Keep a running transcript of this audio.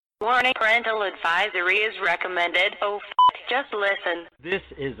Warning, parental advisory is recommended. Oh, just listen. This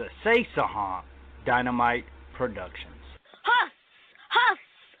is a Say Sahan Dynamite Productions. Huss! Huss!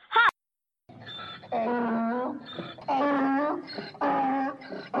 Huss!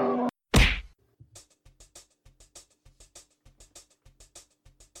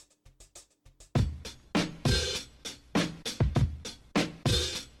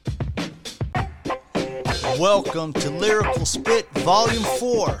 Welcome to Lyrical Spit Volume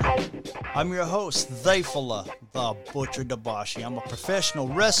 4. I'm your host, Thayfullah, the Butcher Dabashi. I'm a professional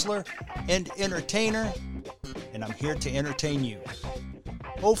wrestler and entertainer, and I'm here to entertain you.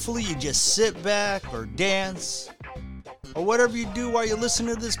 Hopefully you just sit back or dance, or whatever you do while you listen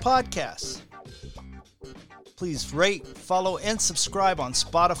to this podcast. Please rate, follow, and subscribe on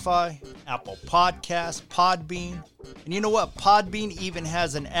Spotify, Apple Podcasts, Podbean, and you know what? Podbean even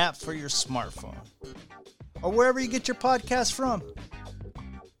has an app for your smartphone, or wherever you get your podcast from.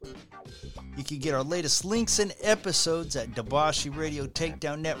 You can get our latest links and episodes at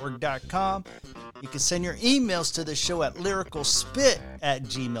DabashiRadioTakedownNetwork.com. You can send your emails to the show at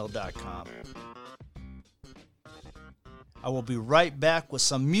lyricalspit@gmail.com. I will be right back with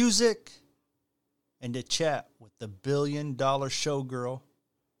some music and a chat with the $1 Billion Showgirl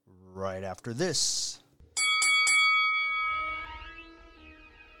right after this.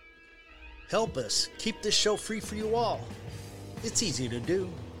 Help us keep this show free for you all. It's easy to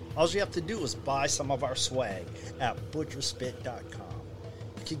do. All you have to do is buy some of our swag at butcherspit.com.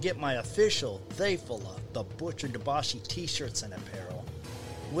 You can get my official Thayfullah, the Butcher Dabashi t-shirts and apparel.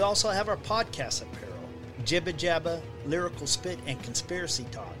 We also have our podcast apparel, Jibba Jabba, Lyrical Spit, and Conspiracy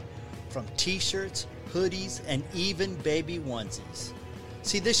Talk, from t-shirts, hoodies, and even baby onesies.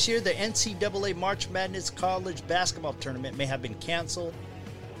 See, this year the NCAA March Madness College Basketball Tournament may have been canceled.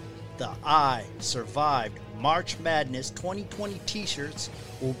 The I Survived March Madness 2020 t-shirts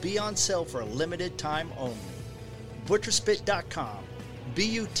will be on sale for a limited time only. Butcherspit.com,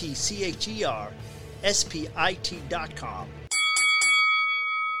 ButcherSpit.com.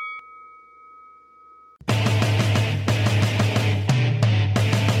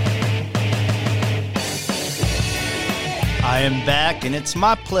 I am back, and it's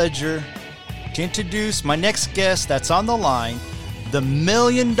my pleasure to introduce my next guest that's on the line, the $1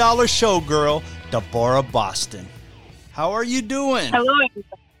 Million Showgirl, Deborah Boston. How are you doing? Hello.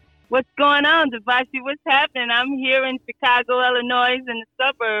 What's going on, Dabashi? What's happening? I'm here in Chicago, Illinois, in the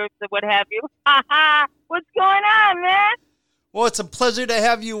suburbs or what have you. What's going on, man? Well, it's a pleasure to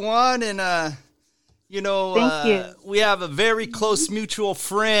have you on, and Thank you. We have a very close mutual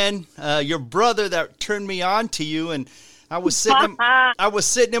friend, your brother, that turned me on to you, and I was sitting in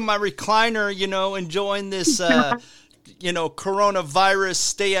my recliner, enjoying this coronavirus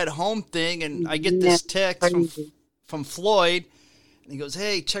stay-at-home thing, and I get this text from Floyd, and he goes,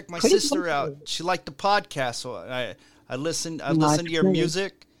 "Hey, check my sister out. She liked the podcast." So I listened to your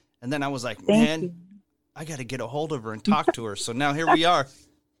music, and then I was like, I got to get a hold of her and talk to her. So now here we are.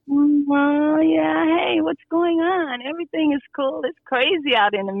 Well, yeah. Hey, what's going on? Everything is cool. It's crazy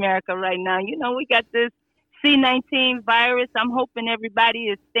out in America right now. We got this C-19 virus. I'm hoping everybody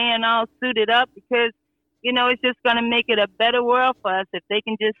is staying all suited up because it's just going to make it a better world for us if they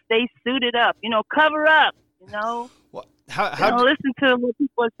can just stay suited up, cover up, Well, listen to what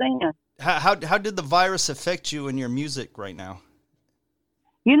people are saying. How did the virus affect you in your music right now?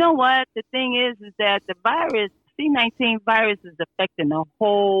 You know what? The thing is that the virus, C-19 virus, is affecting the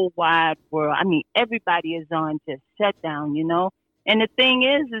whole wide world. I mean, everybody is on just shutdown, And the thing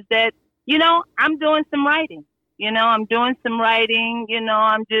is that, I'm doing some writing. I'm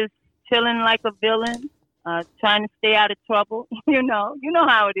just chilling like a villain. Trying to stay out of trouble, you know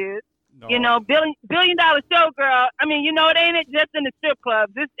how it is. No. $1 Billion Showgirl. I mean, it ain't just in the strip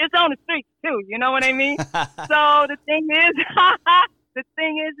clubs. It's on the streets too. You know what I mean? So the thing is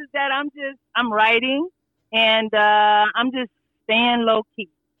that I'm writing, and I'm just staying low key,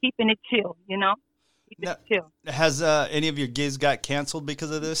 keeping it chill. Keeping it chill. Has any of your gigs got canceled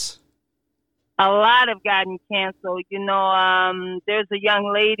because of this? A lot have gotten canceled. There's a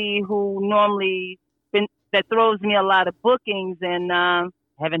young lady who normally that throws me a lot of bookings, and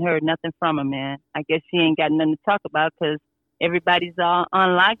haven't heard nothing from her, man. I guess she ain't got nothing to talk about because everybody's all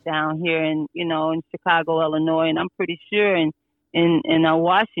on lockdown here in Chicago, Illinois, and I'm pretty sure in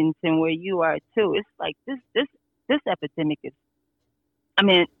Washington where you are too. It's like this epidemic is,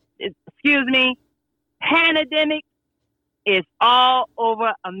 pandemic is all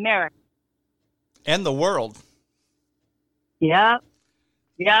over America. And the world. Yeah.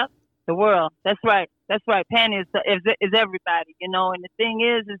 The world. That's right. Pan is everybody, and the thing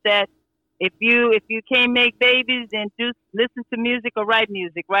is that if you can't make babies, then just listen to music or write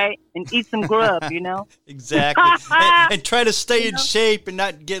music, right? And eat some grub, you know. Exactly. and try to stay in shape and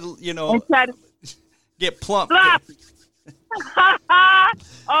not get, and try to get plump.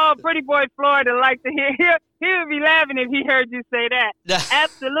 Oh, Pretty Boy Florida like to hear. He would be laughing if he heard you say that.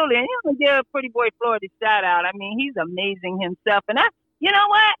 Absolutely. And I'm going to give Pretty Boy Florida a shout out. I mean, he's amazing himself. And you know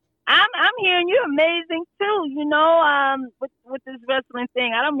what? I'm hearing you amazing too, with this wrestling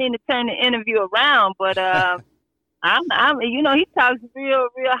thing. I don't mean to turn the interview around, but he talks real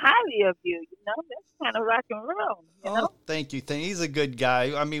highly of you, That's kind of rock and roll, Oh, thank you. He's a good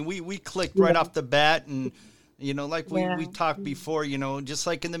guy. I mean, we clicked right off the bat, and like we talked before, just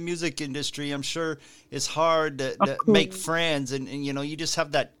like in the music industry, I'm sure it's hard to make friends, and you just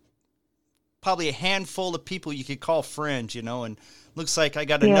have that probably a handful of people you could call friends, and looks like I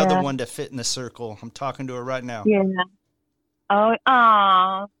got another one to fit in the circle. I'm talking to her right now. Yeah.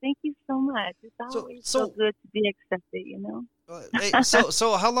 Oh, thank you so much. It's always so good to be accepted,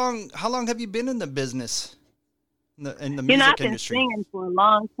 So how long have you been in the business, in the music I've been industry? singing for a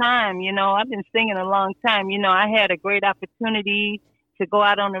long time. I've been singing a long time. I had a great opportunity to go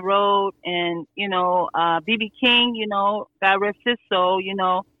out on the road, and B.B. King, God rest his soul,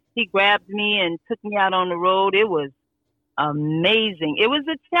 he grabbed me and took me out on the road. It was amazing. It was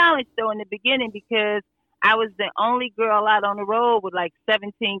a challenge though in the beginning because I was the only girl out on the road with like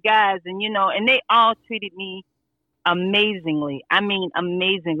 17 guys, and and they all treated me amazingly. I mean,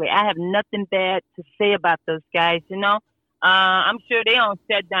 amazingly. I have nothing bad to say about those guys. I'm sure they all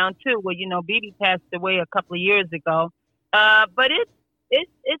shut down too. Well, BB passed away a couple of years ago, but it's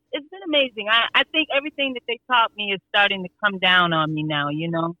been amazing. I think everything that they taught me is starting to come down on me now.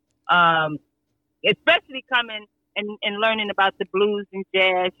 Especially coming and learning about the blues and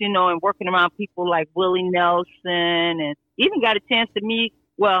jazz, and working around people like Willie Nelson, and even got a chance to meet,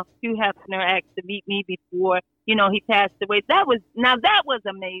 Hugh Hefner asked to meet me before, he passed away. That was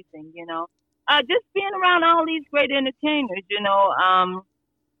amazing, just being around all these great entertainers,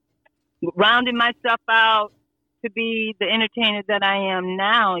 rounding myself out to be the entertainer that I am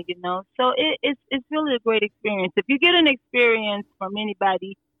now, so it's really a great experience. If you get an experience from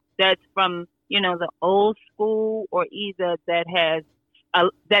anybody that's from, the old school, or either that has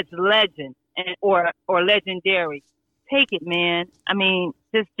that's legend or legendary, take it, man. I mean,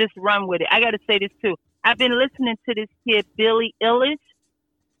 just run with it. I got to say this too. I've been listening to this kid, Billie Eilish.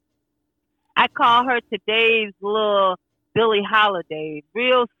 I call her today's little Billie Holiday.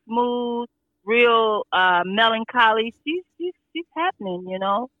 Real smooth, real melancholy. She's happening,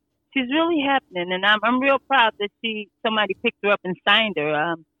 She's really happening, and I'm real proud that somebody picked her up and signed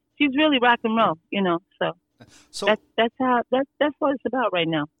her. She's really rock and roll, So that's what it's about right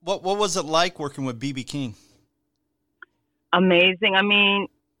now. What was it like working with B.B. King? Amazing. I mean,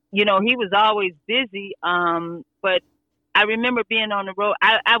 he was always busy. But I remember being on the road.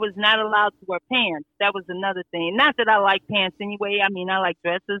 I was not allowed to wear pants. That was another thing. Not that I like pants anyway. I mean, I like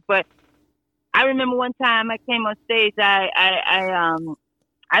dresses, but I remember one time I came on stage. I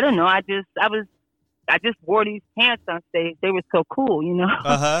don't know. I just wore these pants on stage. They were so cool,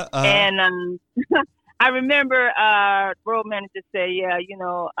 And I remember road manager said,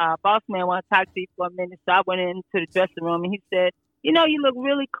 boss man want to talk to you for a minute. So I went into the dressing room, and he said, you look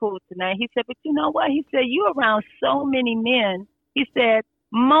really cool tonight. He said, but you know what? He said, you around so many men. He said,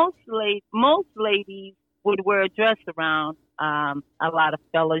 most ladies would wear a dress around a lot of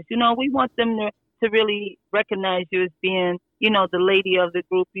fellas. We want them to really recognize you as being, the lady of the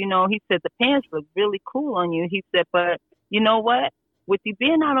group. He said, the pants look really cool on you. He said, but you know what? With you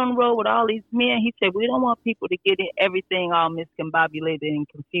being out on the road with all these men, he said, we don't want people to get everything all miscombobulated and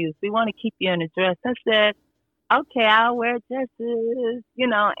confused. We want to keep you in a dress. I said, okay, I'll wear dresses,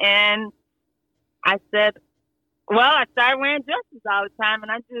 and I said, I started wearing dresses all the time,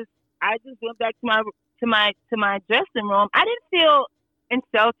 and I just went back to my dressing room. I didn't feel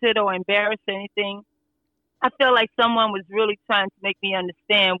insulted or embarrassed or anything. I feel like someone was really trying to make me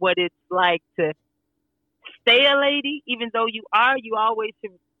understand what it's like to stay a lady, even though you always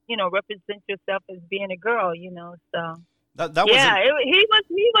should, represent yourself as being a girl, So he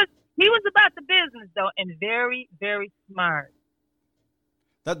was about the business though, and very, very smart.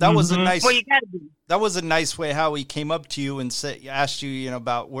 That was a nice. Well, you gotta be. That was a nice way how he came up to you and asked you,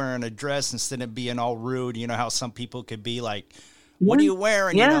 about wearing a dress instead of being all rude. How some people could be like, "What are you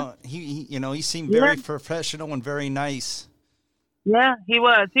wearing?" Yeah. He seemed very professional and very nice. Yeah, he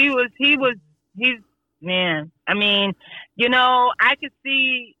was. He's man. I mean, I could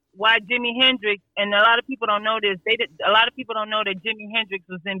see why Jimi Hendrix, and a lot of people don't know this. A lot of people don't know that Jimi Hendrix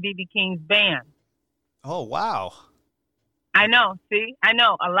was in B.B. King's band. Oh wow. I know. See, I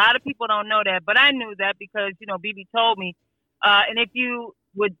know. A lot of people don't know that, but I knew that because BB told me. And if you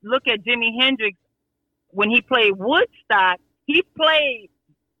would look at Jimi Hendrix when he played Woodstock, he played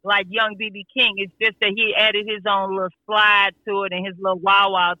like young BB King. It's just that he added his own little slide to it and his little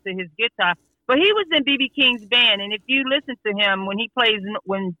wow to his guitar. But he was in BB King's band, and if you listen to him when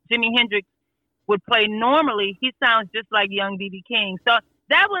Jimi Hendrix would play normally, he sounds just like young BB King. So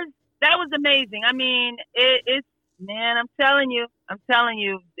that was amazing. I mean, it's man, I'm telling you,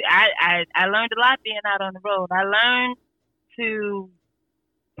 I learned a lot being out on the road. I learned to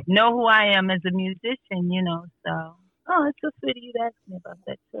know who I am as a musician, so. Oh, it's so sweet of you to ask me about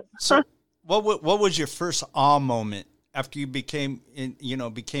that too. So, what was your first awe moment after you became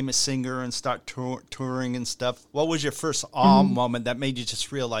a singer and start touring and stuff? What was your first awe moment that made you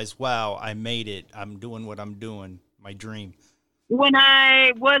just realize, wow, I made it. I'm doing what I'm doing. My dream. When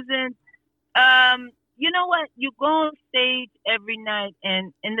I wasn't, you know what? You go on stage every night,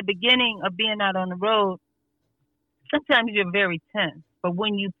 and in the beginning of being out on the road, sometimes you're very tense. But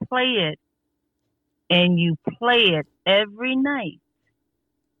when you play it, and you play it every night,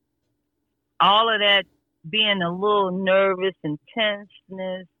 all of that being a little nervous and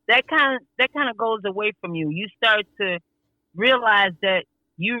tenseness, that kind of goes away from you. You start to realize that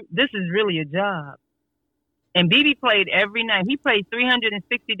this is really a job. And BB played every night. He played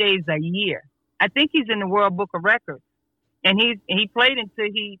 360 days a year. I think he's in the World Book of Records. And he played until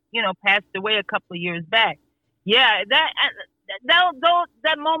he, passed away a couple of years back. Yeah,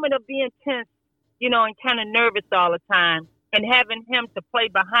 that moment of being tense, and kind of nervous all the time, and having him to play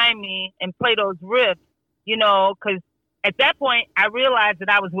behind me and play those riffs, because at that point I realized that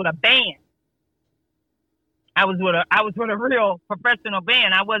I was with a band. I was with a real professional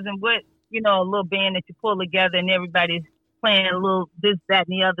band. I wasn't with, a little band that you pull together and everybody's playing a little this, that,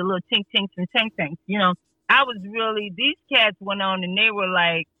 and the other, little tink tinks and tank tanks. I was really, these cats went on and they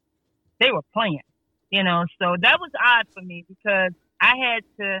were playing, so that was odd for me because I had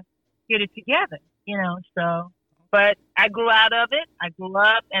to get it together. So, but I grew out of it. I grew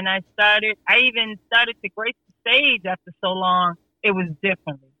up and I even started to grace the stage after so long. It was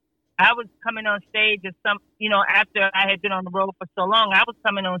differently. I was coming on stage as after I had been on the road for so long, I was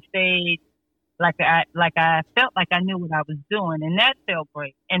coming on stage like I felt like I knew what I was doing, and that felt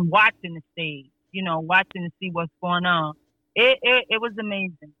great. And watching the stage, watching to see what's going on. It was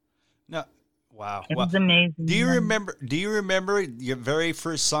amazing. No. Wow. It was amazing. Do you remember your very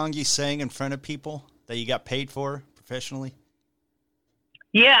first song you sang in front of people that you got paid for professionally?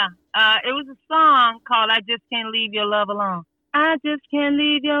 Yeah. It was a song called I Just Can't Leave Your Love Alone. I just can't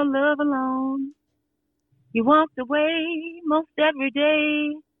leave your love alone. You walked away most every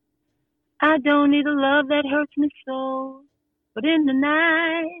day. I don't need a love that hurts me so. But in the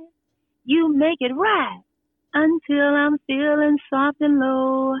night, you make it right until I'm feeling soft and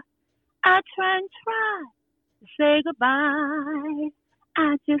low. I try to say goodbye.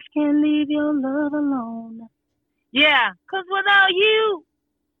 I just can't leave your love alone. Yeah, 'cause without you,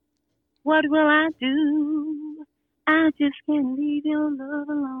 what will I do? I just can't leave your love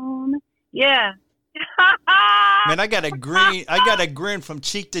alone. Yeah. Man, I got a grin from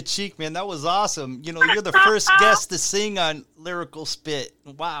cheek to cheek, man. That was awesome. You're the first guest to sing on Lyrical Spit.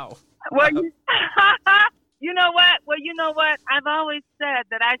 Wow. Well, you know what? Well, you know what? I've always said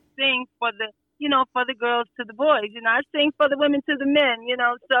that I sing for the girls to the boys. I sing for the women to the men.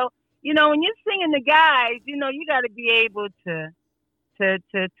 So when you're singing the guys, you got to be able to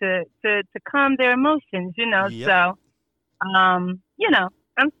calm their emotions. Yep. So,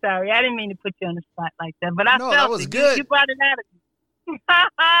 I'm sorry, I didn't mean to put you on the spot like that, but I felt that was it. good. You brought it out of me.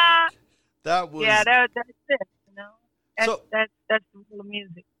 That was that's it. That's the real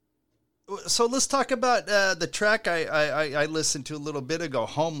music. So let's talk about the track I listened to a little bit ago,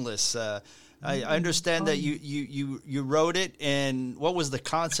 "Homeless." I understand that you wrote it, and what was the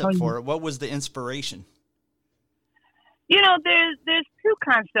concept for it? What was the inspiration? There's two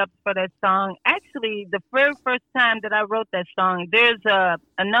concepts for that song. Actually, the very first time that I wrote that song, there's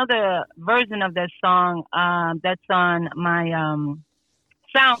another version of that song that's on my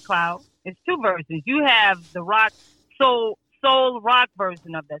SoundCloud. It's two versions. You have the soul rock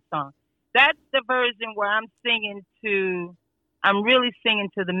version of that song. That's the version where I'm really singing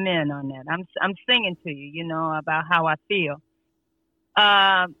to the men on that. I'm singing to you, about how I feel,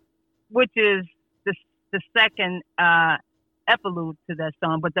 which is the second epilogue to that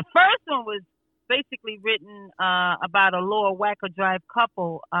song. But the first one was basically written about a Lower Wacker Drive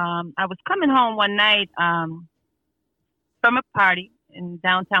couple. I was coming home one night from a party in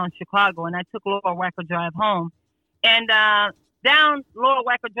downtown Chicago, and I took Lower Wacker Drive home. And down Lower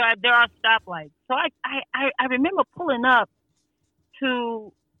Wacker Drive, there are stoplights. So I remember pulling up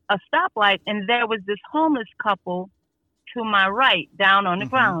to a stoplight, and there was this homeless couple to my right, down on the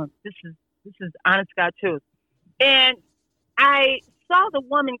ground. This is honest God truth. And I saw the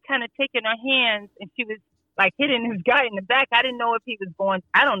woman kind of taking her hands, and she was like hitting this guy in the back. I didn't know if he was going.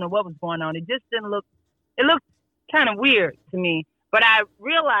 I don't know what was going on. It just didn't look. It looked kind of weird to me. But I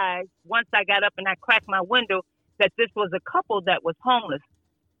realized once I got up and I cracked my window that this was a couple that was homeless.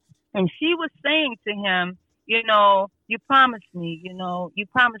 And she was saying to him, you know, you promised me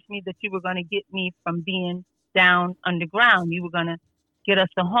that you were going to get me from being down underground. You were going to get us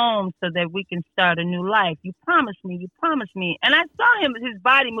a home so that we can start a new life. You promised me. And I saw him, his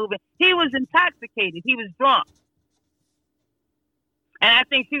body moving. He was intoxicated. He was drunk. And I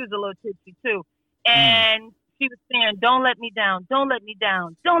think she was a little tipsy too. And she was saying, don't let me down. Don't let me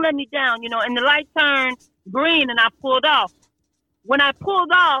down. Don't let me down. You know, and the light turned green and I pulled off. When I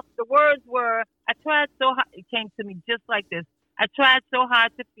pulled off, the words were, I tried so hard. It came to me just like this. I tried so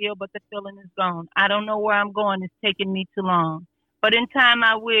hard to feel, but the feeling is gone. I don't know where I'm going. It's taking me too long. But in time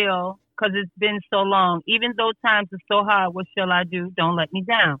I will, because it's been so long. Even though times are so hard, what shall I do? Don't let me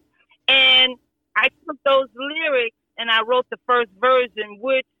down. And I took those lyrics and I wrote the first version,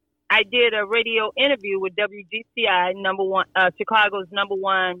 which I did a radio interview with WGCI, Chicago's number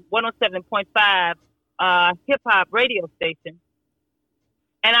one, 107.5 hip-hop radio station.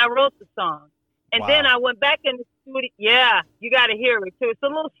 And I wrote the song. And then I went back in the studio. Yeah, you got to hear it, too. It's a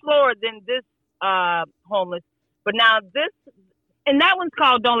little slower than this Homeless. But now this, and that one's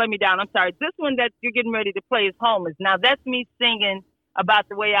called Don't Let Me Down. I'm sorry. This one that you're getting ready to play is Homeless. Now, that's me singing about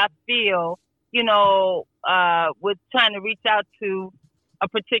the way I feel, you know, with trying to reach out to a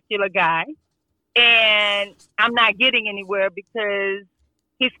particular guy. And I'm not getting anywhere because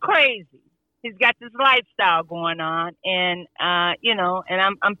he's crazy. He's got this lifestyle going on, and you know,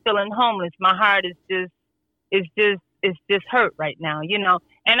 and I'm feeling homeless. My heart is just hurt right now, you know.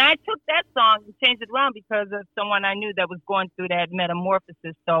 And I took that song and changed it around because of someone I knew that was going through that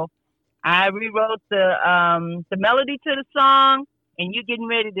metamorphosis. So I rewrote the melody to the song, and you're getting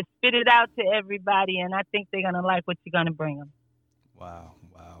ready to spit it out to everybody, and I think they're gonna like what you're gonna bring them. Wow.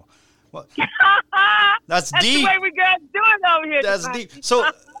 Well, that's deep. The way we got doing over here. That's deep. So.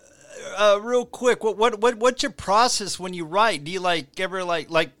 Real quick, what's your process when you write? Do you ever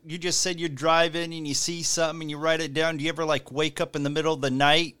like you just said you're driving and you see something and you write it down? Do you ever wake up in the middle of the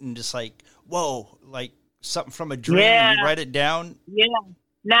night and just whoa, like something from a dream and you write it down? Yeah.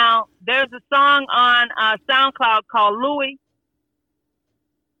 Now there's a song on SoundCloud called Louie.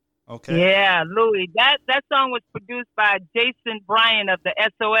 Okay. Yeah, Louie. That song was produced by Jason Bryan of the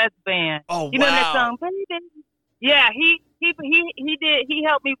SOS band. Oh, you know that song, baby? Yeah, he did. He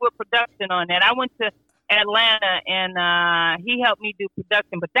helped me with production on that. I went to Atlanta and he helped me do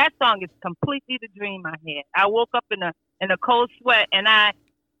production. But that song is completely the dream I had. I woke up in a cold sweat and I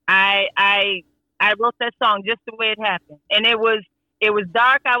wrote that song just the way it happened. And it was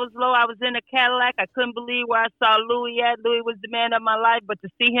dark. I was low. I was in a Cadillac. I couldn't believe where I saw Louie at. Louie was the man of my life. But to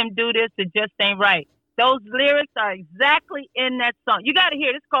see him do this, it just ain't right. Those lyrics are exactly in that song. You got to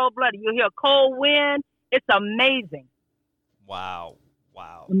hear it. It's cold blooded. You'll hear a cold wind. It's amazing. Wow.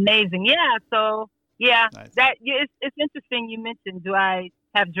 Amazing. Yeah. So yeah, nice. It's interesting you mentioned, do I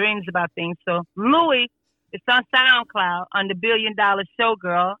have dreams about things? So Louie, it's on SoundCloud on the $1 Billion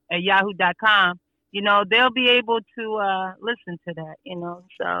Showgirl at yahoo.com. You know, they'll be able to listen to that, you know.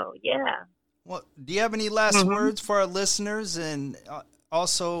 So yeah. Well, do you have any last words for our listeners, and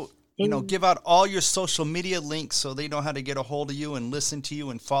also, you know, give out all your social media links so they know how to get a hold of you and listen to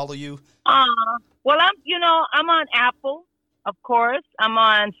you and follow you? Well, I'm on Apple, of course. I'm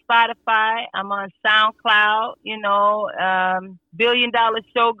on Spotify. I'm on SoundCloud, you know, $1 Billion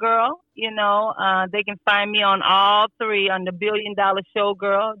Showgirl, you know. They can find me on all three on the $1 Billion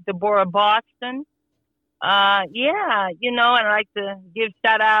Showgirl, Deborah Boston. Yeah, you know, and I like to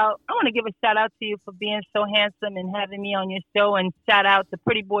I want to give a shout out to you for being so handsome and having me on your show, and shout out to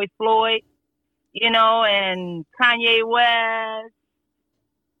Pretty Boy Floyd, you know, and Kanye West,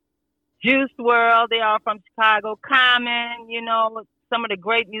 Juice WRLD, they are from Chicago, Common, you know, some of the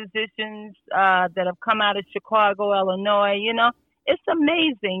great musicians that have come out of Chicago, Illinois, you know. It's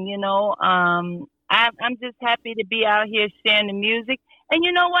amazing, you know. I'm just happy to be out here sharing the music. And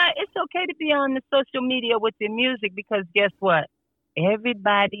you know what? It's okay to be on the social media with your music, because guess what?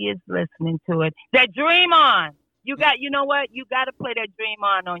 Everybody is listening to it. That Dream On. You know what? You got to play that Dream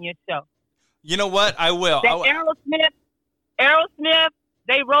On your show. You know what? I will. That Aerosmith,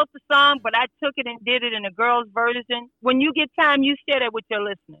 they wrote the song, but I took it and did it in a girl's version. When you get time, you share that with your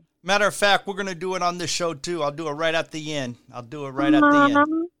listeners. Matter of fact, we're going to do it on this show, too. I'll do it right at the end. So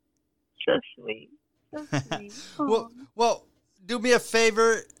sweet. So sweet. Well, do me a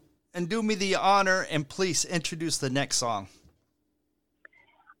favor and do me the honor and please introduce the next song.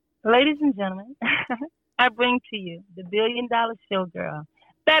 Ladies and gentlemen, I bring to you the $1 Billion Showgirl,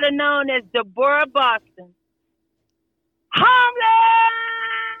 better known as Deborah Boston. Homeless!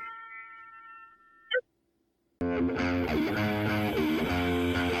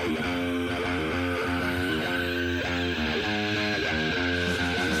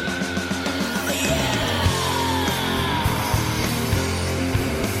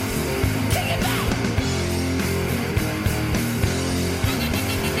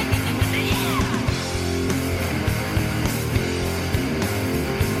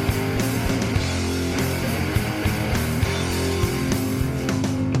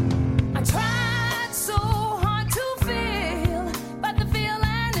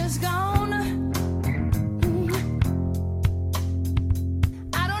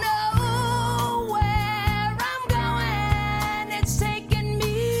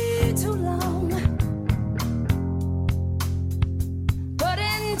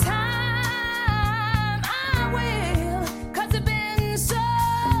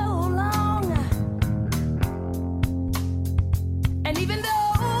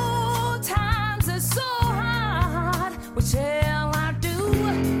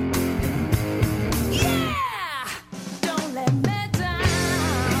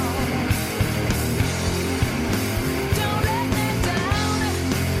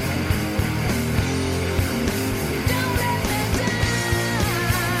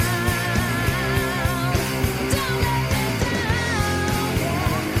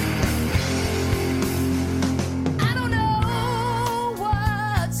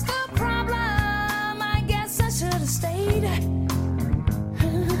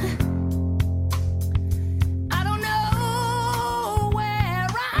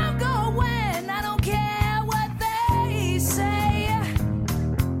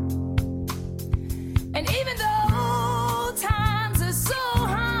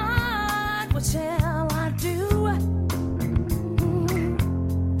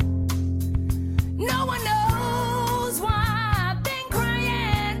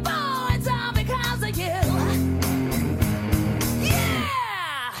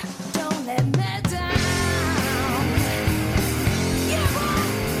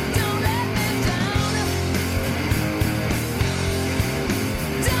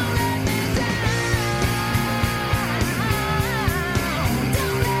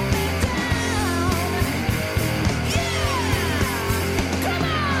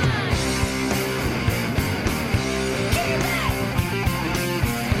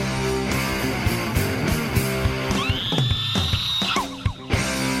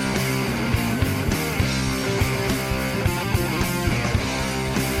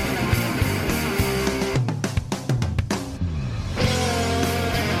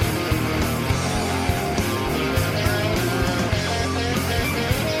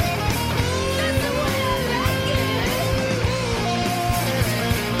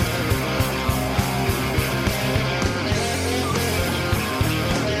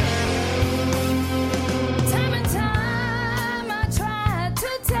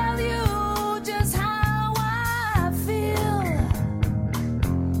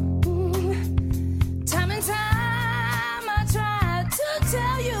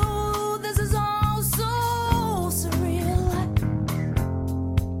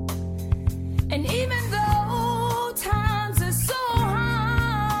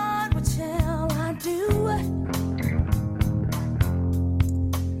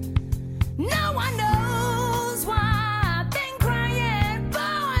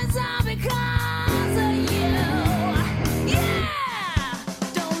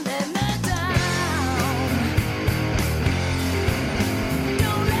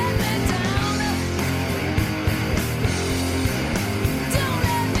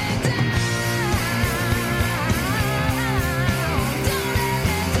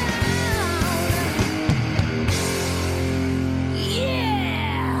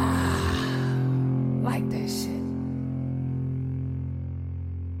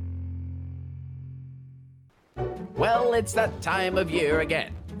 Well, it's that time of year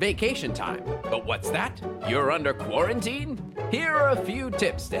again. Vacation time. But what's that? You're under quarantine? Here are a few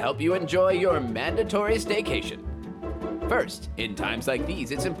tips to help you enjoy your mandatory staycation. First, in times like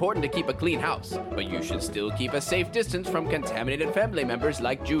these, it's important to keep a clean house, but you should still keep a safe distance from contaminated family members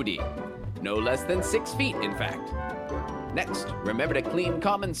like Judy. No less than 6 feet, in fact. Next, remember to clean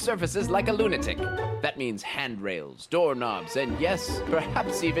common surfaces like a lunatic. That means handrails, doorknobs, and yes,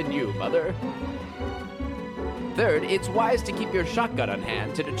 perhaps even you, Mother. Third, it's wise to keep your shotgun on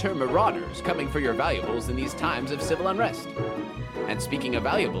hand to deter marauders coming for your valuables in these times of civil unrest. And speaking of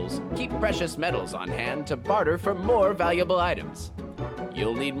valuables, keep precious metals on hand to barter for more valuable items.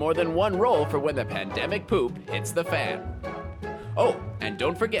 You'll need more than one roll for when the pandemic poop hits the fan. Oh, and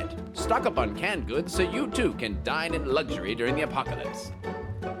don't forget, stock up on canned goods so you too can dine in luxury during the apocalypse.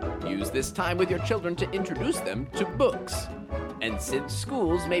 Use this time with your children to introduce them to books. And since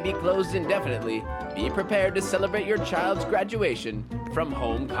schools may be closed indefinitely, be prepared to celebrate your child's graduation from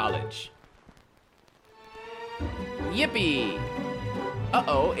home college. Yippee!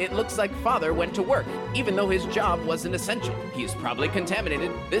 Uh-oh, it looks like Father went to work, even though his job wasn't essential. He's probably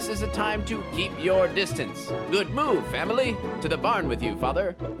contaminated. This is a time to keep your distance. Good move, family. To the barn with you,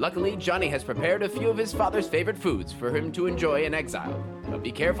 Father. Luckily, Johnny has prepared a few of his father's favorite foods for him to enjoy in exile. But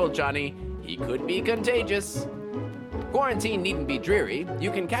be careful, Johnny. He could be contagious. Quarantine needn't be dreary.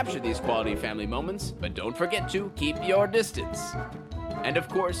 You can capture these quality family moments, but don't forget to keep your distance. And of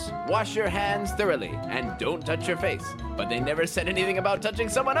course, wash your hands thoroughly and don't touch your face. But they never said anything about touching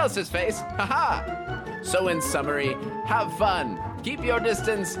someone else's face. Haha! So in summary, have fun, keep your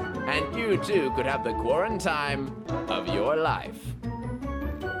distance, and you too could have the quarantine of your life.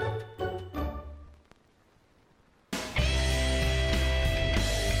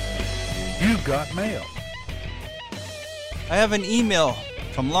 You got mail. I have an email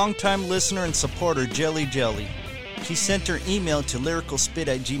from longtime listener and supporter Jelly Jelly. She sent her email to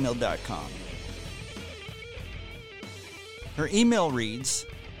lyricalspit@gmail.com. Her email reads,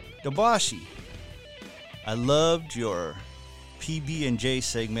 Dabashi, I loved your PB&J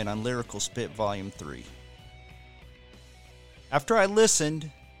segment on Lyrical Spit Volume 3. After I listened,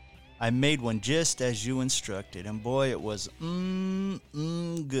 I made one just as you instructed, and boy, it was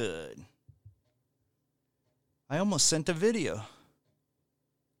good. I almost sent a video.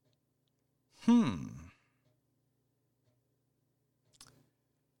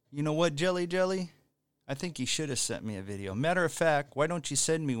 You know what, Jelly Jelly? I think you should have sent me a video. Matter of fact, why don't you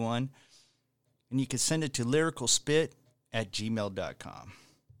send me one? And you can send it to lyricalspit@gmail.com.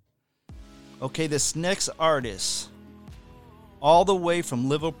 Okay, this next artist, all the way from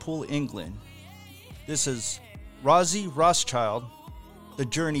Liverpool, England. This is Rosie Rothschild, The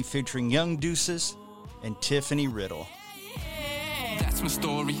Journey featuring Young Deuces and Tiffany Riddle. That's my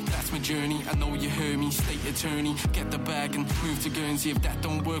story, that's my journey. I know you heard me, state attorney. Get the bag and move to Guernsey. If that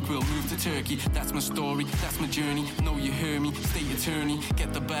don't work, we'll move to Turkey. That's my story, that's my journey. I know you heard me, state attorney.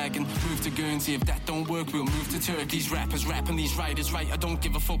 Get the bag and move to Guernsey. If that don't work, we'll move to Turkey. These rappers rapping, these writers write. I don't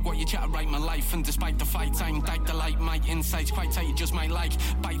give a fuck what you chat, write my life. And despite the fights, I indict the light. My insights quite tight, you just might like.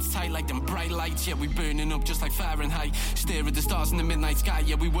 Bites tight like them bright lights. Yeah, we burning up just like Fahrenheit. Stare at the stars in the midnight sky.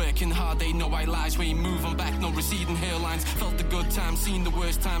 Yeah, we working hard, they know I lies. We ain't moving back, no receding hairlines. Felt the good times, seen the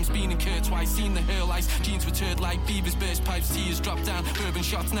worst times. Been incurred twice, seen the hurl ice. Jeans were turd like beavers, burst pipes, tears dropped down. Urban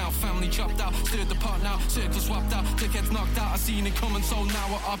shots now, family chopped out. Stirred the pot now, circles swapped out. Dickheads knocked out, I seen it coming, so now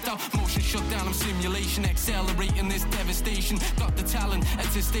I opt out. Motion shut down, I'm simulation. Accelerating this devastation. Got the talent,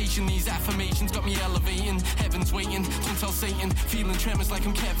 attestation. These affirmations got me elevating. Heaven's waiting, don't tell Satan. Feeling tremors like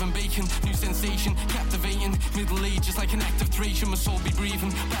I'm Kevin Bacon. New sensation, captivating. Middle age just like an act of Thracian. My soul be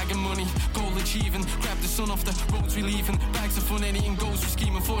breathing, bag of money, goal achieving. Grab the sun off the roads we leaving. Bags of fun, anything goes, we're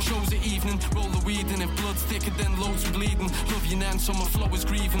scheming. 4 shows at evening, roll the weed, and if blood's thicker then loads are bleeding. Love your nan, so my flow is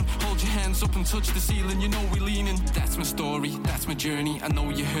grieving. Hold your hands up and touch the ceiling, you know we leaning. That's my story, that's my journey. I know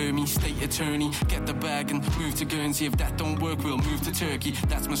you heard me, state attorney. Get the bag and move to Guernsey. If that don't work, we'll move to Turkey.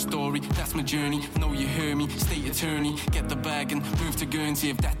 That's my story, that's my journey. I know you heard me, state attorney. Get the bag and move to Guernsey.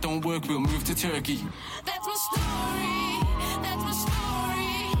 If that don't work, we'll move to Turkey. That's my story, that's my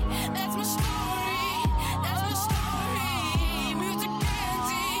story, that's my story, that's my story. Move to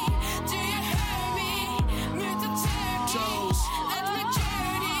Guernsey, do you hear me? Move to Turkey, that's my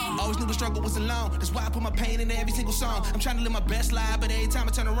journey. Always knew the struggle wasn't long. That's why I put my pain into every single song. I'm trying to live my best life, but every time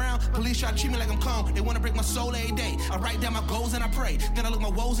I turn around, police try to treat me like I'm calm. They want to break my soul every day. I write down my goals and I pray. Then I look my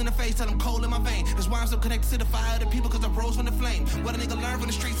woes in the face, tell them cold in my vein. That's why I'm so connected to the fire of the people, cause I rose from the flame. What a nigga learn from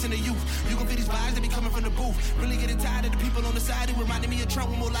the streets and the youth. You can feel these vibes that be coming from the booth. Really getting tired of the people on the side who reminded me of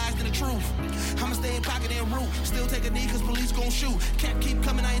Trump with more lies than the truth. I'ma stay in pocket and root. Still take a knee cause police gon' shoot. Can't keep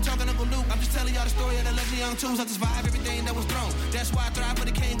coming, I ain't talking Uncle Luke. I'm just telling y'all the story of the legend young twos. I survive everything that was thrown. That's why I thrive for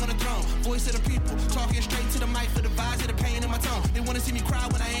the king on the throne. Voice of the people, talking straight to the mic for the vibes of the pain in my tone. They wanna see me cry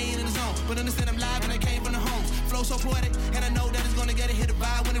when I ain't in the zone, but understand I'm live and I came from the homes. Flow so poetic, and I know that it's gonna get it, hit a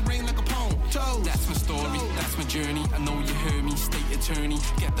vibe when it ring like a poem. Toes. That's my story, that's my journey. I know you heard me, state attorney.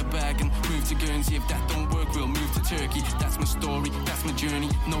 Get the bag and move to Guernsey. If that don't work, we'll move to Turkey. That's my story, that's my journey.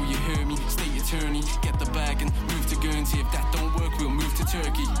 I know you heard me, state attorney. Get the bag and move to Guernsey. If that don't work, we'll move to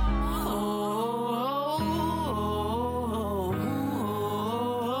Turkey.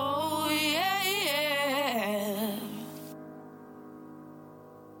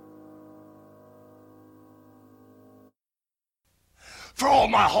 all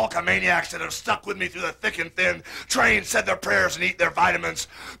my Hulkamaniacs that have stuck with me through the thick and thin, train, said their prayers, and eat their vitamins.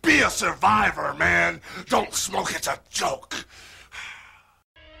 Be a survivor, man. Don't smoke, it's a joke.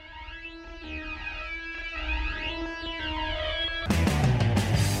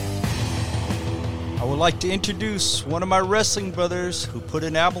 I would like to introduce one of my wrestling brothers who put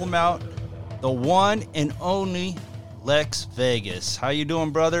an album out, the one and only Lex Vegas. How you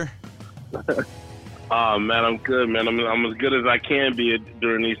doing, brother? Oh man, I'm good, man. I'm as good as I can be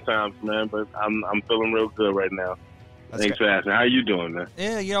during these times, man. But I'm feeling real good right now. Thanks for asking. How you doing, man?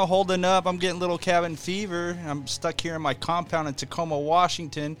 Yeah, holding up. I'm getting a little cabin fever. I'm stuck here in my compound in Tacoma,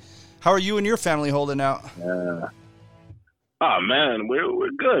 Washington. How are you and your family holding out? Oh man,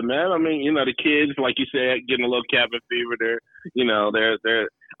 we're good, man. I mean, the kids, like you said, getting a little cabin fever. They're.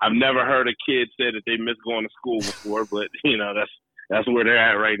 I've never heard a kid say that they miss going to school before, but that's where they're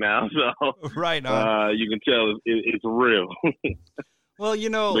at right now. So right you can tell it's real. Well,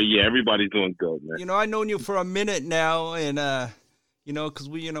 But yeah, everybody's doing good, man. I've known you for a minute now, and because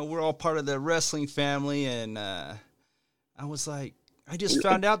we're all part of the wrestling family, and I was like, I just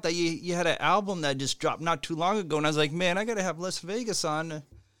found out that you had an album that just dropped not too long ago, and I was like, man, I got to have Les Vegas on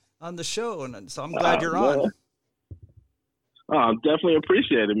the show, and so I'm glad you're on. Oh, definitely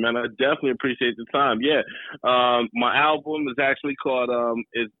appreciate it, man. I definitely appreciate the time. Yeah, my album is actually called.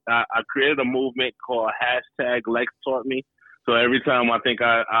 I created a movement called #Lex Taught Me. So every time I think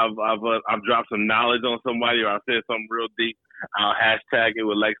I've dropped some knowledge on somebody or I said something real deep, I'll hashtag it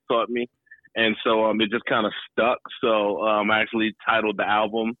with Lex Taught Me, and so it just kind of stuck. So I actually titled the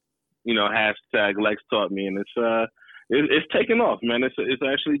album, #Lex Taught Me, and it's taking off, man. It's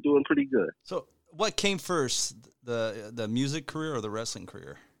actually doing pretty good. So what came first? The music career or the wrestling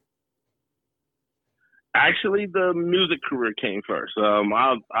career? Actually, the music career came first.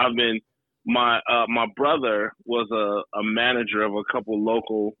 I've been my brother was a manager of a couple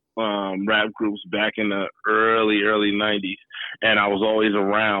local rap groups back in the early 90s, and I was always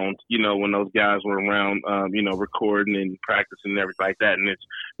around, when those guys were around, recording and practicing and everything like that. And it's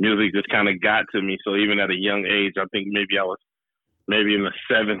music just kind of got to me. So even at a young age, I think maybe I was in the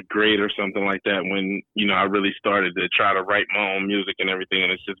 7th grade or something like that when, I really started to try to write my own music and everything.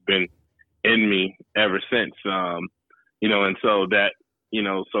 And it's just been in me ever since, and so that,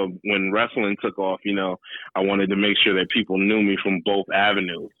 so when wrestling took off, I wanted to make sure that people knew me from both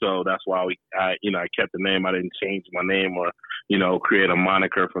avenues. So that's why I kept the name. I didn't change my name or, create a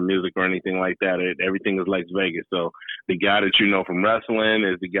moniker for music or anything like that. Everything is Lex Vegas. So the guy that you know from wrestling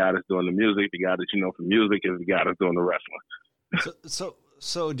is the guy that's doing the music. The guy that you know from music is the guy that's doing the wrestling.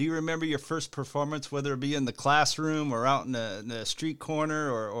 So do you remember your first performance, whether it be in the classroom or out in the street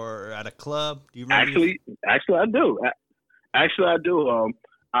corner or at a club? Do you remember? Actually, I do. Actually, I do.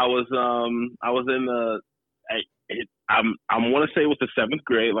 I was in the. I want to say it was the 7th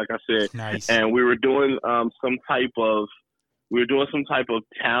grade, like I said, nice. And we were doing some type of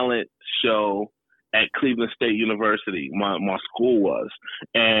talent show at Cleveland State University. My school was,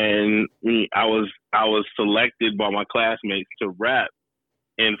 and I was selected by my classmates to rap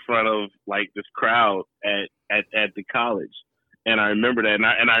in front of like this crowd at the college. And I remember that,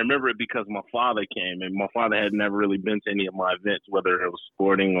 and I remember it because my father came, and my father had never really been to any of my events, whether it was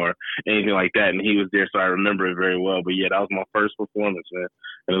sporting or anything like that, and he was there, so I remember it very well. But yeah, that was my first performance, man,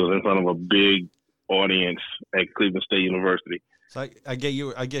 and it was in front of a big audience at Cleveland State University. So I guess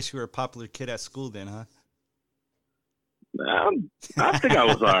you were a popular kid at school then, huh? I think I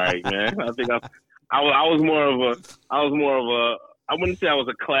was all right, man. I think I was more of a I wouldn't say I was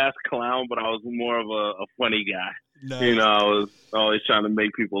a class clown, but I was more of a funny guy. Nice. I was always trying to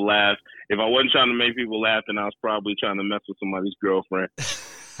make people laugh. If I wasn't trying to make people laugh, then I was probably trying to mess with somebody's girlfriend.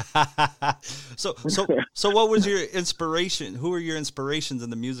 So what was your inspiration? Who were your inspirations in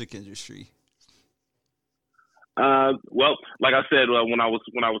the music industry? Well, like I said, when I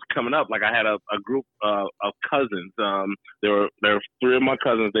was coming up, like I had a group of cousins. There were 3 of my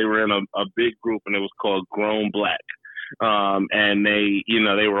cousins. They were in a big group, and it was called Grown Black. And they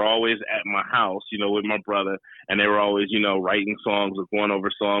were always at my house, with my brother, and they were always, writing songs or going over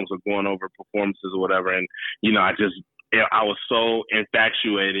songs or going over performances or whatever. And, I was so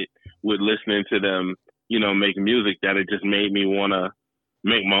infatuated with listening to them, make music that it just made me want to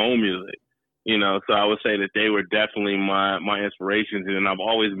make my own music. So I would say that they were definitely my inspirations, and I've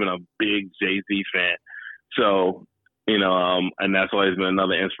always been a big Jay-Z fan. So, and that's always been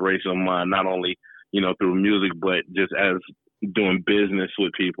another inspiration of mine, not only, through music, but just as doing business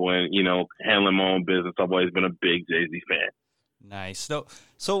with people and, handling my own business. I've always been a big Jay-Z fan. Nice.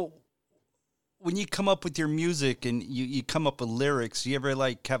 So when you come up with your music and you come up with lyrics, you ever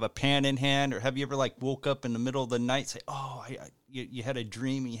like have a pen in hand, or have you ever like woke up in the middle of the night and say, oh, you had a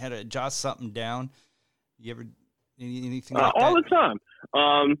dream and you had to jot something down? You ever anything like that? All the time.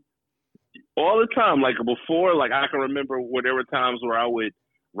 All the time. Like before, like I can remember where there were times where I would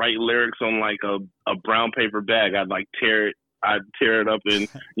write lyrics on like a brown paper bag. I'd tear it up and,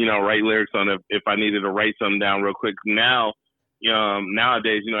 write lyrics on it if I needed to write something down real quick. Now,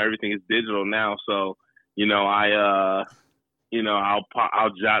 nowadays, everything is digital now. So, I'll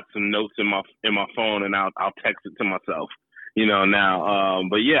jot some notes in my phone and I'll text it to myself, now.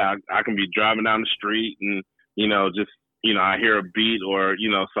 But yeah, I can be driving down the street and, I hear a beat or,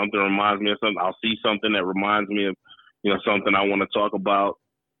 something reminds me of something. I'll see something that reminds me of, something I want to talk about,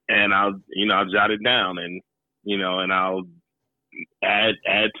 and I'll jot it down and, and I'll add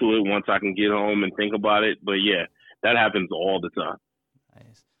to it once I can get home and think about it. But yeah, that happens all the time.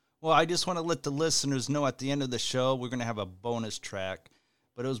 Nice. Well, I just want to let the listeners know at the end of the show, we're going to have a bonus track.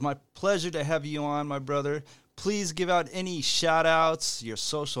 But it was my pleasure to have you on, my brother. Please give out any shout outs, your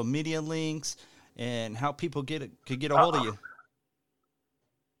social media links, and how people could get a hold of you.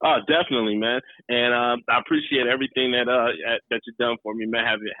 Oh, definitely, man. And I appreciate everything that you've done for me, man,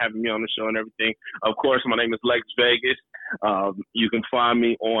 having me on the show and everything. Of course, my name is Lex Vegas. You can find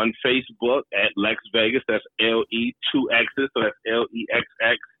me on Facebook at Lex Vegas. That's LE 2 X's, so that's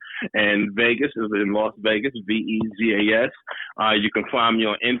LEXX. And Vegas is in Las Vegas, VEGAS. You can find me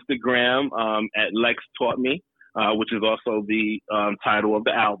on Instagram at Lex Taught Me, which is also the title of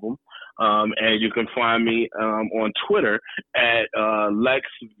the album. And you can find me on Twitter at Lex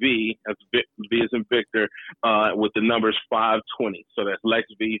V, that's V as in Victor, with the numbers 520. So that's Lex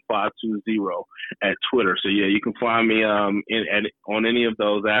V 520 at Twitter. So yeah, you can find me on any of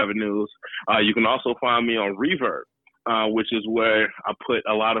those avenues. You can also find me on Reverb, which is where I put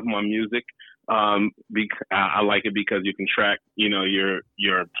a lot of my music. I like it because you can track,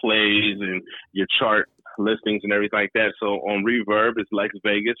 your plays and your chart listings and everything like that. So on Reverb, it's Lex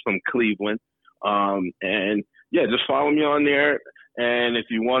Vegas from Cleveland. And yeah, just follow me on there. And if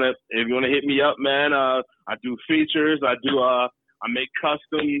you wanna hit me up, man, I do features. I make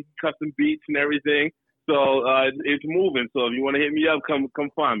custom beats and everything. So it's moving. So if you want to hit me up, come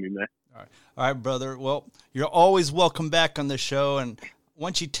find me, man. All right, brother. Well, you're always welcome back on the show. And why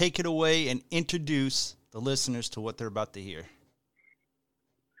don't you take it away and introduce the listeners to what they're about to hear?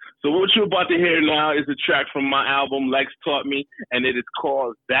 So what you're about to hear now is a track from my album, Lex Taught Me, and it is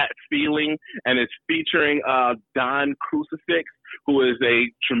called That Feeling, and it's featuring Don Crucifix, who is a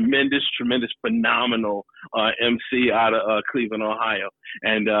tremendous, phenomenal MC out of Cleveland, Ohio.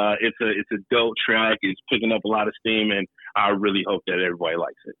 And it's a dope track. It's picking up a lot of steam, and I really hope that everybody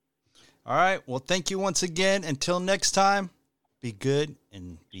likes it. All right. Well, thank you once again. Until next time, be good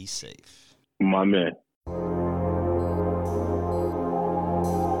and be safe. My man.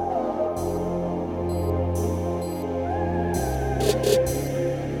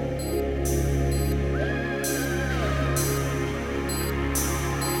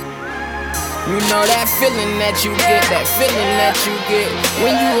 You know that feeling that you get,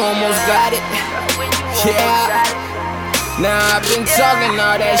 when you almost got it. Yeah. Now I've been talking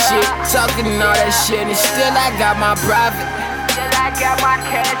all that shit, and still I got my private.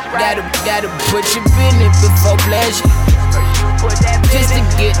 That'll put your business before pleasure, just to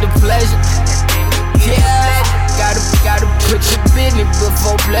get the pleasure. Yeah, gotta put your business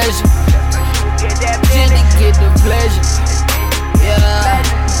before pleasure, just to get the pleasure. Yeah.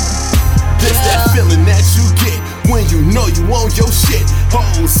 This that feeling that you get when you know you own your shit.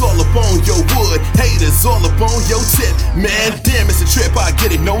 Hoes all up on your wood, haters all up on your tip. Man, damn, it's a trip, I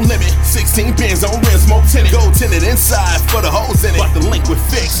get it, no limit. 16 pins on rim, smoke tinted, gold tinted inside for the hoes in it. About to link with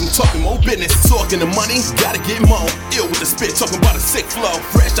Fix, I'm talking more business, talking the money, gotta get more. Ill with the spit, talking about a sick flow.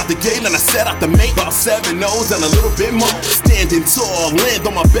 Fresh out the gate and I set out the mate. About 7 O's and a little bit more. Standing tall, land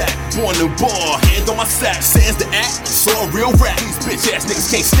on my back, born to ball, hand on my sack. Sands the act, it's all real rap. These bitch ass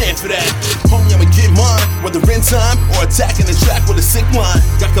niggas can't stand for that. Homie, I'ma get mine, whether in time or attacking the track with a sick line.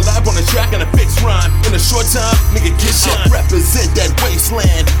 Got collab on the track and a fixed rhyme. In a short time, nigga get shine. Represent that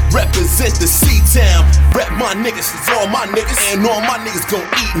wasteland, represent the C-Town. Rep my niggas, it's all my niggas, and all my niggas gon'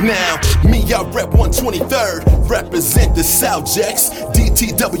 eat now. Me, I rep 123rd, represent the South Jacks.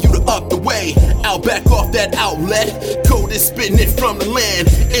 DTW to up the way, out back off that outlet. Code is spitting it from the land.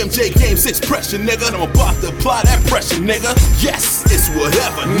 MJ Game 6 pressure, nigga. I'm about to apply that pressure, nigga. Yes, it's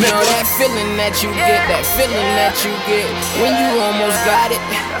whatever, nigga. You know that feeling that you get, when you almost got it.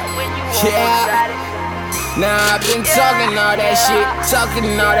 Yeah. Now I've been talking all that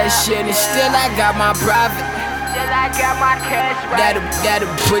shit, and still I got my private. Gotta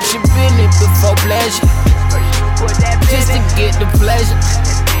put your business before pleasure. Just to get the pleasure.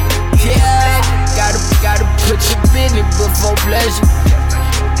 Yeah, gotta put your business before pleasure.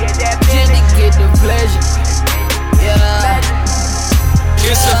 Just to get the pleasure. Yeah.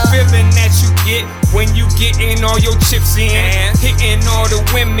 It's a feeling that you get when you getting all your chips in, hitting all the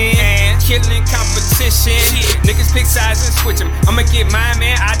women, killing competition. Niggas pick sides and switch them. I'ma get mine,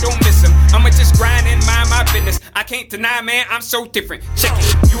 man, I don't miss them. I'ma just grind and mind my business. I can't deny, man, I'm so different. Check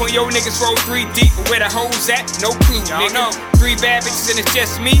it. You and your niggas roll 3 deep, but where the hoes at? No clue, nigga. 3 bad bitches and it's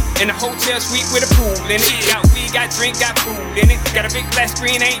just me in a hotel suite with a pool in it. Got weed, got drink, got food in it. Got a big flat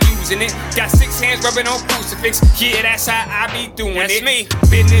screen, ain't using it. Got 6 hands rubbing on crucifix. Yeah, that's how I be doing it. That's me.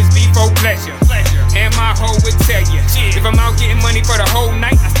 Business before pleasure. And my hoe would tell you, if I'm out getting money for the whole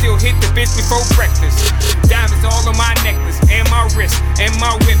night, I still hit the bitch before breakfast. Diamonds all on my necklace, and my wrist, and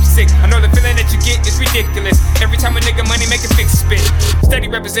my whip sick. I know the feeling that you get is ridiculous. Every time a nigga money make a fix spit.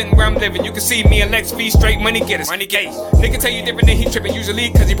 Steady representing where I'm living. You can see me and Lex V straight money getters. Money gates. Nigga tell you different than he tripping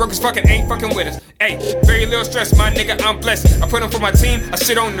usually, cause he broke his fucking ain't fucking with us. Hey, very little stress, my nigga, I'm blessed. I put on for my team, I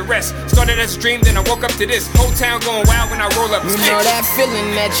sit on the rest. Started as a dream, then I woke up to this. Whole town going wild when I roll up. You know that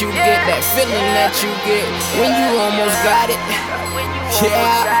feeling that you get, that feeling that you get when you almost got it.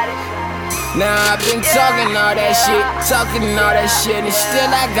 Yeah. Now I've been talking all that shit, and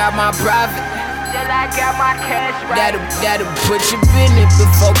still I got my profit. Gotta put your business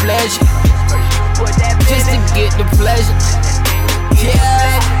before pleasure. Just to get the pleasure.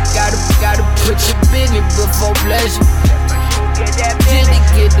 Yeah, gotta put your business before pleasure. Just to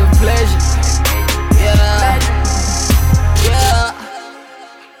get the pleasure. Yeah.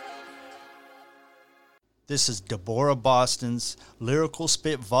 This is Deborah Boston's Lyrical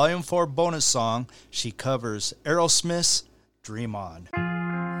Spit Volume 4 bonus song. She covers Aerosmith's Dream On.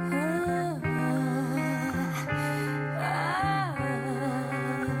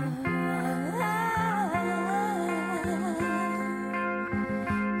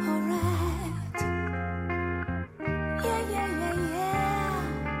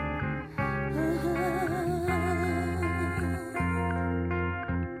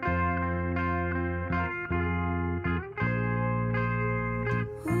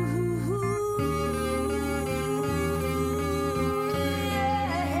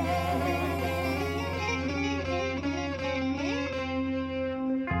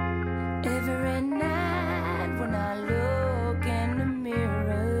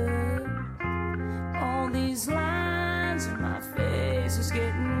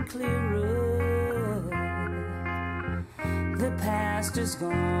 Is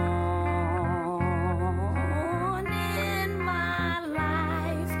gone in my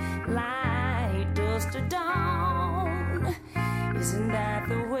life, light dust to dawn. Isn't that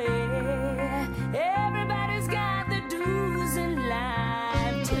the way? Everybody's got the dues in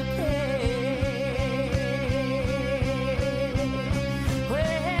life to pay.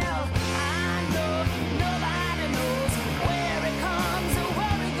 Well, I know nobody knows where it comes or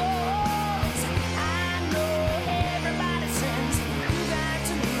where it goes. I know everybody sends.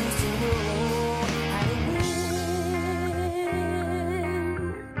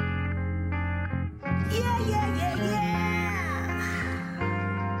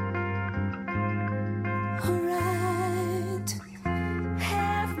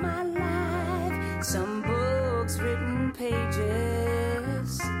 Some books, written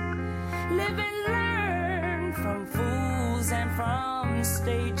pages, live and learn from fools and from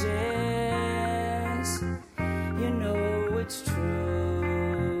stages. You know it's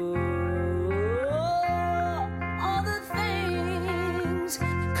true. All the things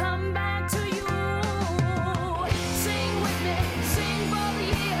come back to you. Sing with me, sing for the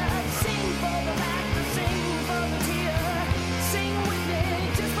year, sing for the laughter, sing for the tear. Sing with me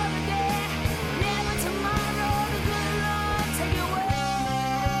just for the day. Tomorrow the good Lord take you away.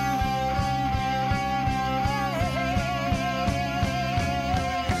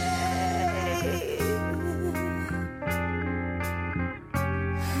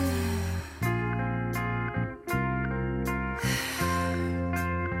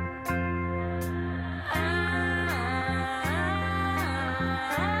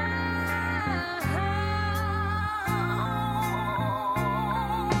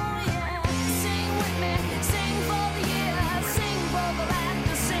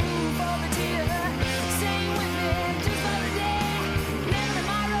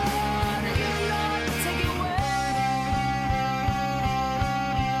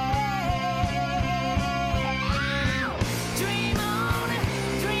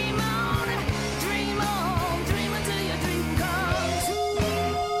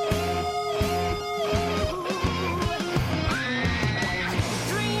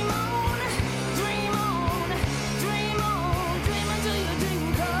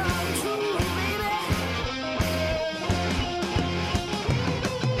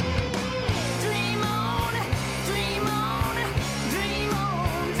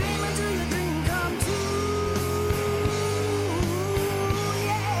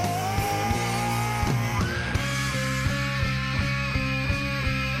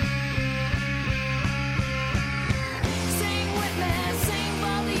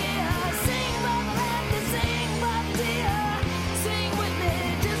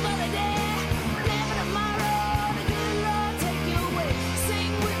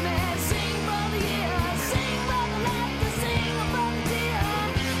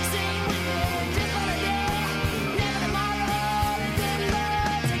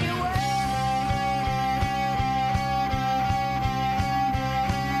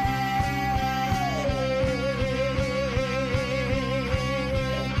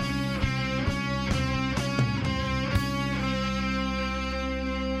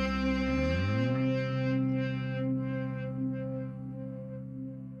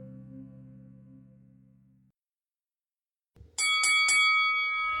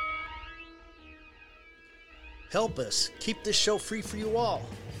 Help us keep this show free for you all.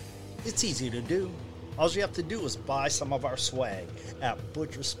 It's easy to do. All you have to do is buy some of our swag at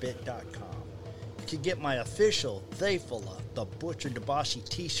butcherspit.com. You can get my official They Fulla, the Butcher Dabashi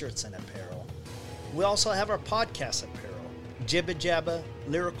t-shirts and apparel. We also have our podcast apparel, Jibba Jabba,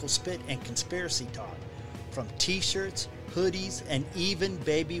 Lyrical Spit, and Conspiracy Talk, from t-shirts, hoodies, and even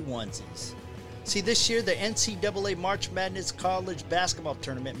baby onesies. See, this year the NCAA March Madness College Basketball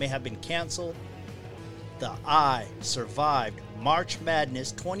Tournament may have been canceled. The I Survived March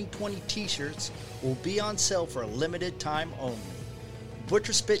Madness 2020 t-shirts will be on sale for a limited time only.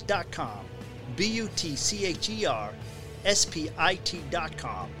 Butcherspit.com,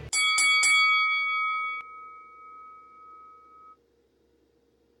 ButcherSpit.com,